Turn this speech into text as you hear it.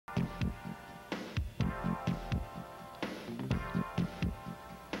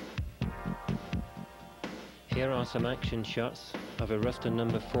Here are some action shots of a Ruston No.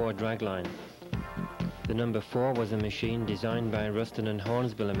 4 dragline. The No. 4 was a machine designed by Ruston and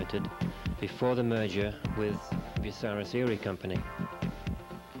Hornsby Limited before the merger with Bucyrus Erie Company.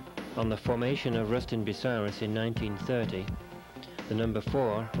 On the formation of Ruston Bucyrus in 1930, the No.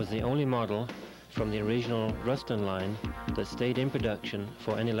 4 was the only model from the original Ruston line that stayed in production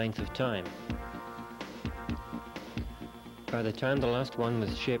for any length of time. By the time the last one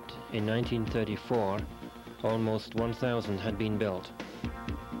was shipped in 1934, almost 1,000 had been built.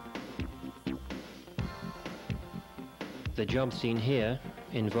 The job seen here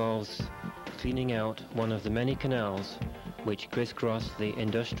involves cleaning out one of the many canals which crisscross the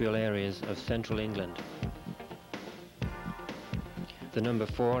industrial areas of central England. The No.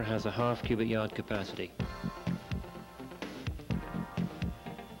 4 has a half cubic yard capacity.